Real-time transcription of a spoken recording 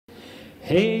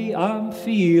Hey, I'm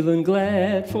feeling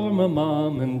glad for my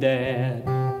mom and dad.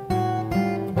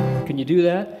 Can you do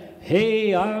that?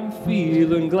 Hey, I'm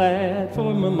feeling glad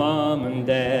for my mom and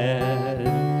dad.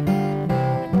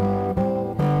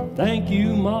 Thank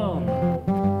you, Mom,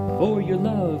 for your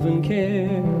love and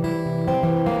care.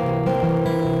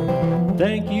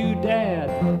 Thank you,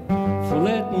 Dad, for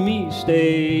letting me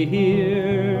stay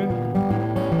here.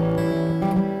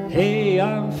 Hey,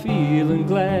 I'm feeling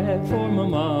glad for my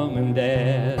mom and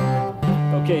dad.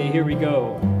 Okay, here we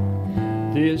go.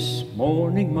 This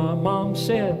morning my mom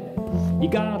said, you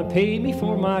gotta pay me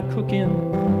for my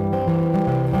cooking.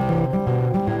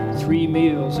 3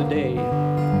 meals a day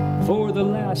for the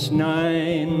last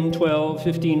 9, 12,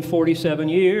 15, 47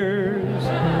 years.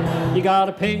 You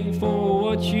gotta pay for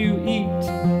what you eat.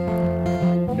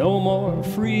 No more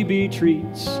freebie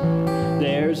treats.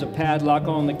 There's a padlock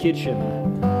on the kitchen.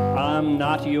 I'm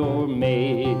not your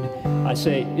maid. I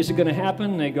say, is it gonna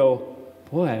happen? They go,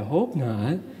 boy, I hope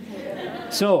not.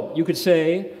 So you could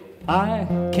say, I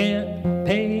can't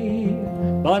pay,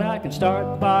 but I can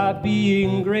start by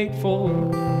being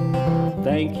grateful.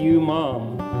 Thank you,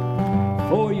 Mom,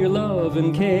 for your love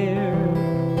and care.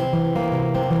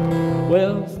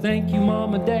 Well, thank you,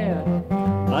 Mom and Dad.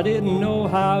 I didn't know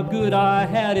how good I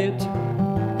had it.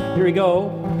 Here we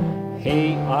go.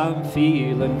 Hey, I'm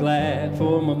feeling glad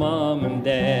for my mom and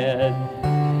dad.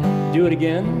 Do it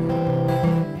again.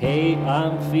 Hey,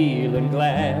 I'm feeling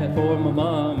glad for my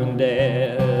mom and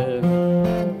dad.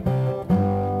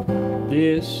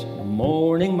 This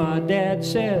morning my dad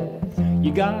said,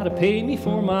 you gotta pay me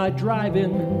for my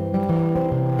driving.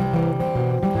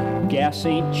 Gas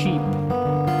ain't cheap,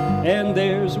 and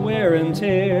there's wear and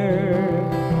tear.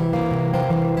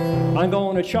 I'm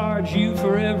gonna charge you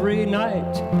for every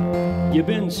night you've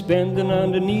been spending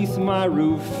underneath my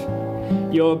roof.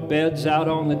 Your bed's out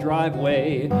on the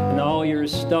driveway, and all your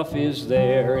stuff is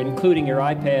there, including your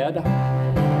iPad.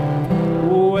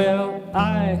 Well,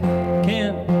 I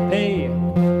can't pay,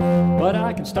 but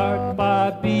I can start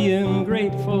by being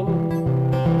grateful.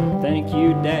 Thank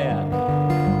you, Dad,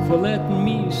 for letting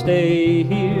me stay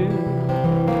here.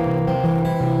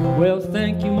 Well,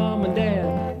 thank you, Mom and Dad.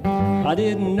 I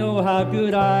didn't know how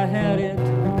good I had it.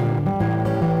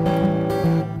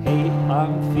 Hey,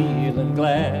 I'm feeling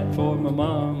glad for my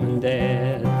mom and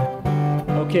dad.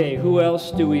 Okay, who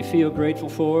else do we feel grateful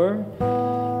for?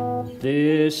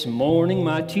 This morning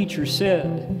my teacher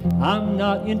said, I'm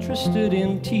not interested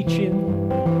in teaching.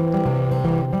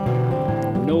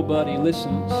 Nobody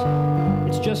listens,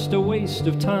 it's just a waste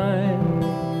of time.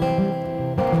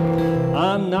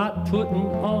 I'm not putting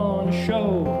on a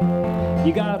show.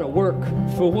 You gotta work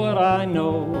for what I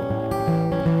know.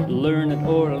 Learn it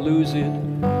or lose it,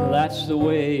 that's the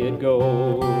way it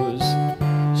goes.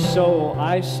 So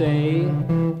I say,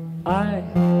 I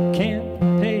can't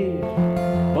pay,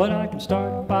 but I can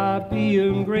start by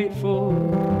being grateful.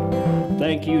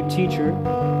 Thank you, teacher,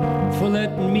 for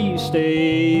letting me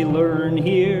stay, learn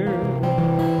here.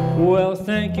 Well,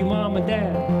 thank you, Mom and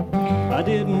Dad. I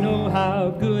didn't know how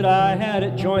good I had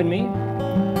it. Join me.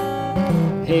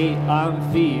 Hey, I'm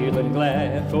feeling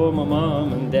glad for my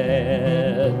mom and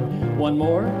dad. One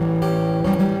more.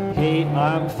 Hey,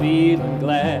 I'm feeling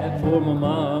glad for my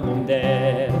mom and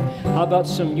dad. How about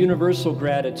some universal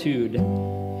gratitude?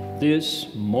 This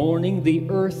morning the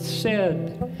earth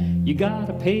said, you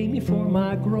gotta pay me for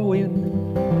my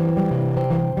growing.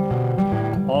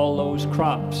 All those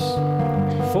crops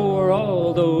for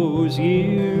all those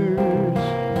years.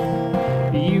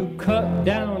 You cut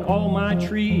down all my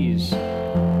trees.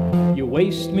 You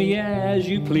waste me as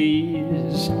you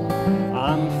please.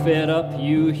 I'm fed up,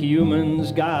 you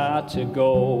humans got to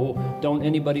go. Don't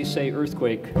anybody say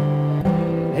earthquake.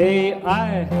 Hey,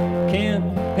 I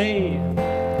can't pay,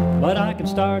 but I can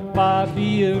start by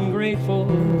being grateful.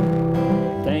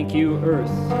 Thank you,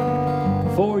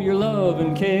 Earth, for your love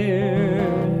and care.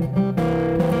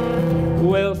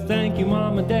 Well, thank you,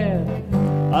 Mom and Dad.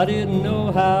 I didn't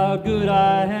know how good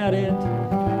I had it.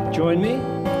 Join me.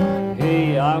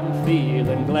 Hey, I'm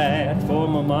feeling glad for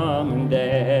my mom and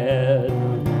dad.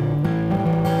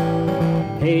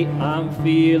 Hey, I'm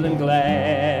feeling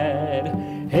glad.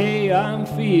 Hey, I'm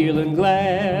feeling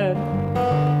glad.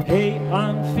 Hey,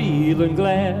 I'm feeling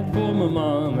glad for my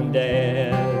mom and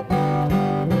dad.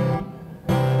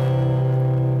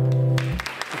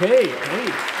 Hey,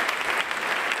 hey.